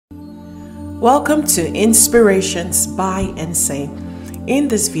Welcome to Inspirations by Nsay. In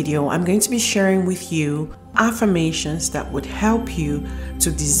this video, I'm going to be sharing with you affirmations that would help you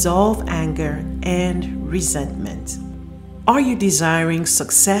to dissolve anger and resentment. Are you desiring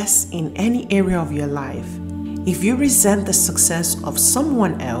success in any area of your life? If you resent the success of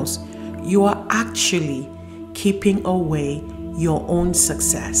someone else, you are actually keeping away your own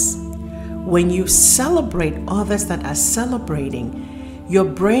success. When you celebrate others that are celebrating, your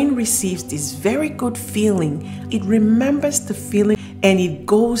brain receives this very good feeling. It remembers the feeling and it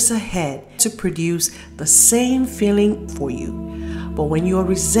goes ahead to produce the same feeling for you. But when you are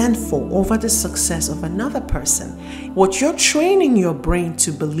resentful over the success of another person, what you're training your brain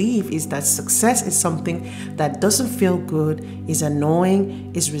to believe is that success is something that doesn't feel good, is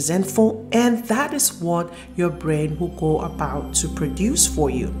annoying, is resentful, and that is what your brain will go about to produce for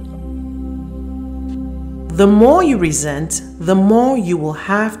you. The more you resent, the more you will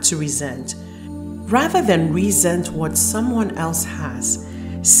have to resent. Rather than resent what someone else has,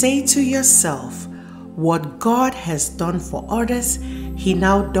 say to yourself, what God has done for others, He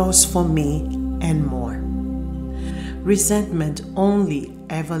now does for me and more. Resentment only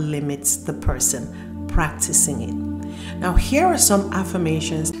ever limits the person practicing it. Now, here are some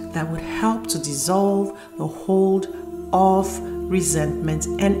affirmations that would help to dissolve the hold of resentment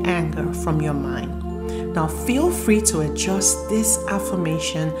and anger from your mind. Now, feel free to adjust this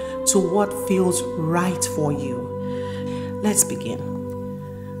affirmation to what feels right for you. Let's begin.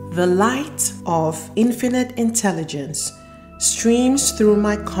 The light of infinite intelligence streams through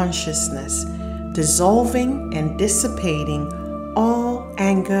my consciousness, dissolving and dissipating all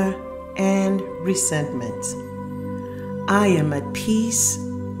anger and resentment. I am at peace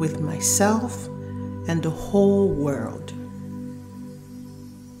with myself and the whole world.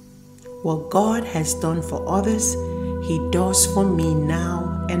 What God has done for others, He does for me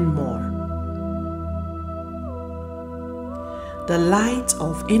now and more. The light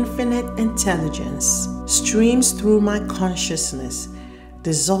of infinite intelligence streams through my consciousness,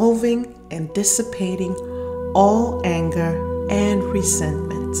 dissolving and dissipating all anger and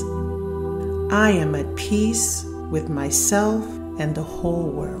resentment. I am at peace with myself and the whole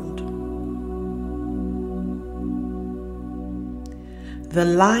world. The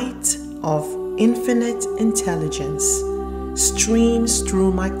light of infinite intelligence streams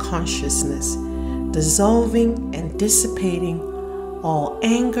through my consciousness, dissolving and dissipating all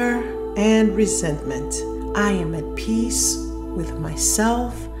anger and resentment. I am at peace with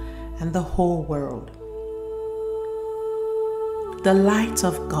myself and the whole world. The light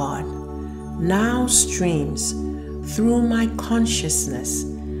of God now streams through my consciousness,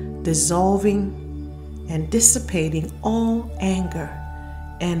 dissolving and dissipating all anger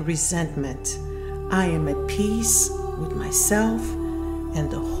and resentment. I am at peace with myself and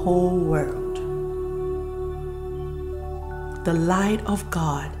the whole world. The light of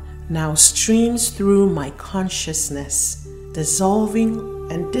God now streams through my consciousness, dissolving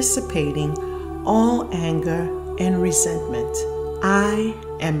and dissipating all anger and resentment. I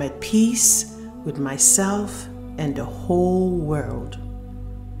am at peace with myself and the whole world.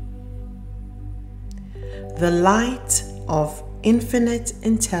 The light of infinite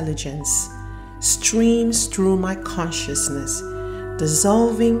intelligence streams through my consciousness,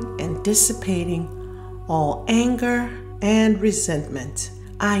 dissolving and dissipating all anger and resentment.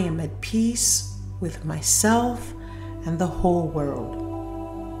 I am at peace with myself and the whole world.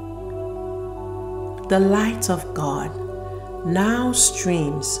 The light of God now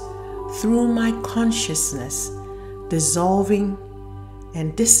streams through my consciousness, dissolving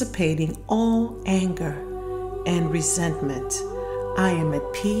and dissipating all anger and resentment. I am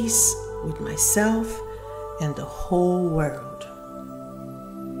at peace with myself and the whole world.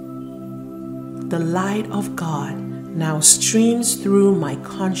 The light of God now streams through my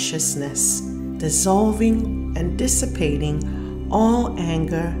consciousness, dissolving and dissipating all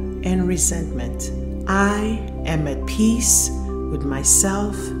anger and resentment. I am at peace with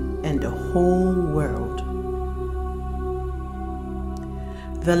myself and the whole world.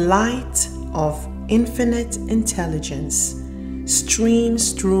 The light of infinite intelligence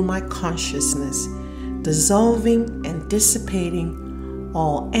streams through my consciousness, dissolving and dissipating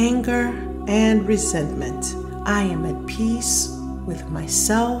all anger and resentment. I am at peace with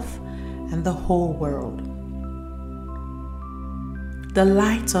myself and the whole world. The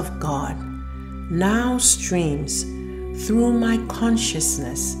light of God now streams through my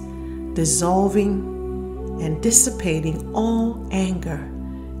consciousness, dissolving and dissipating all anger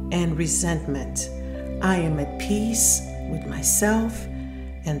and resentment. I am at peace with myself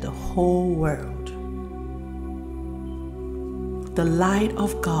and the whole world. The light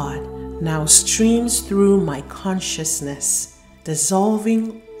of God now streams through my consciousness,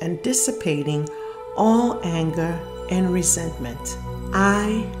 dissolving and dissipating all anger and resentment.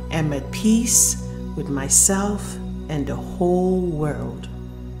 I am at peace with myself and the whole world.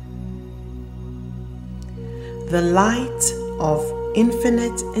 The light of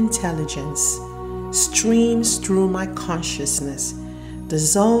infinite intelligence streams through my consciousness,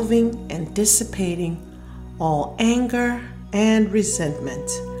 dissolving and dissipating all anger and resentment.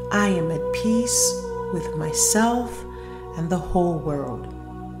 I am at peace with myself and the whole world.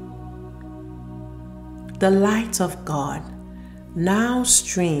 The light of God now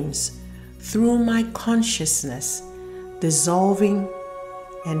streams through my consciousness, dissolving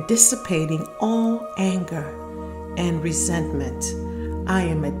and dissipating all anger and resentment. I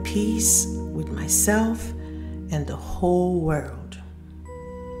am at peace with myself and the whole world.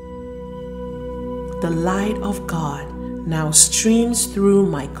 The light of God now streams through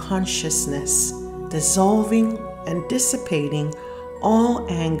my consciousness, dissolving and dissipating all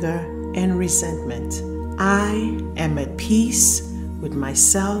anger and resentment. I am at peace with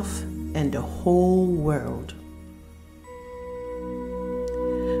myself and the whole world.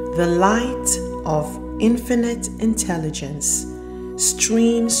 The light of infinite intelligence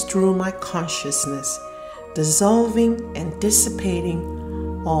streams through my consciousness, dissolving and dissipating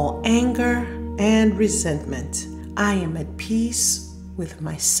all anger and resentment. I am at peace with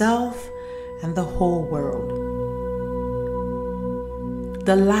myself and the whole world.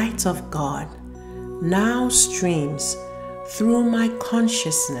 The light of God now streams through my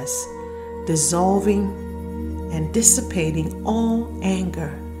consciousness, dissolving and dissipating all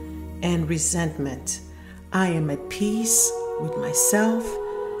anger and resentment. I am at peace with myself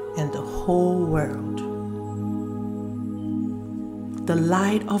and the whole world. The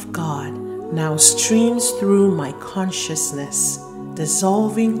light of God now streams through my consciousness,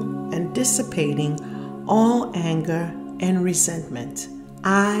 dissolving and dissipating all anger and resentment.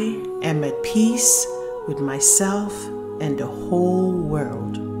 I am at peace with myself and the whole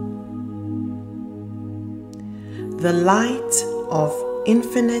world. The light of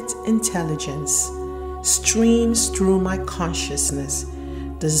infinite intelligence streams through my consciousness,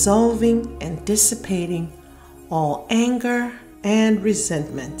 dissolving and dissipating all anger and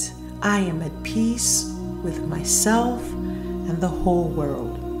resentment. I am at peace with myself and the whole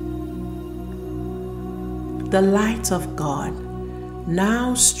world. The light of God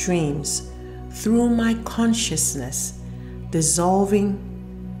now streams through my consciousness, dissolving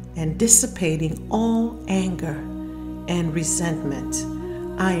and dissipating all anger and resentment.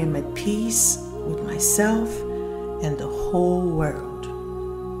 I am at peace with myself and the whole world.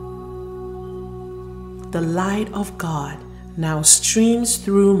 The light of God now streams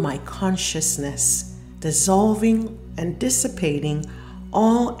through my consciousness, dissolving and dissipating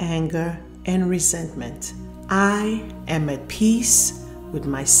all anger and resentment. I am at peace with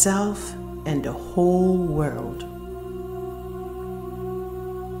myself and the whole world.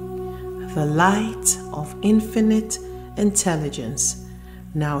 The light of infinite intelligence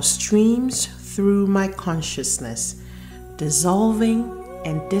now streams through my consciousness, dissolving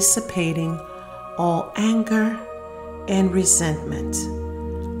and dissipating all anger and resentment.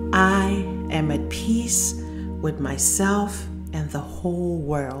 I am at peace with myself and the whole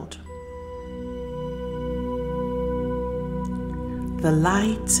world. The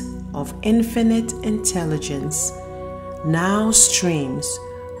light of infinite intelligence now streams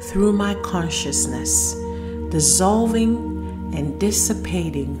through my consciousness, dissolving and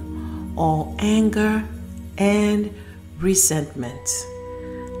dissipating all anger and resentment.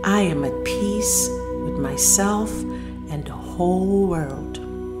 I am at peace with myself and the whole world.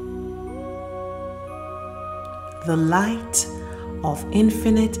 The light of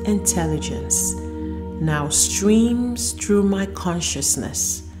infinite intelligence now streams through my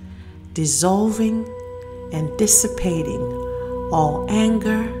consciousness, dissolving and dissipating all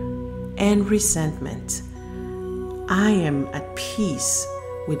anger and resentment. I am at peace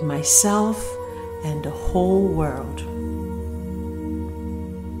with myself and the whole world.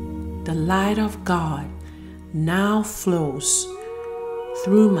 The light of God now flows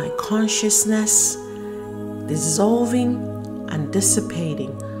through my consciousness, dissolving and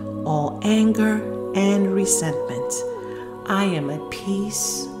dissipating all anger and resentment. I am at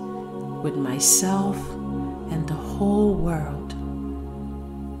peace with myself and the whole world.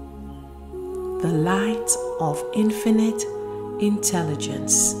 The light of infinite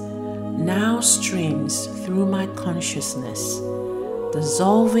intelligence now streams through my consciousness,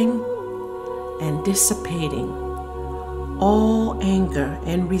 dissolving and dissipating all anger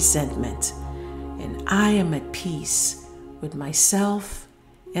and resentment, and I am at peace with myself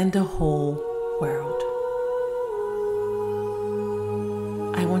and the whole world.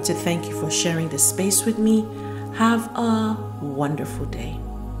 I want to thank you for sharing this space with me. Have a wonderful day.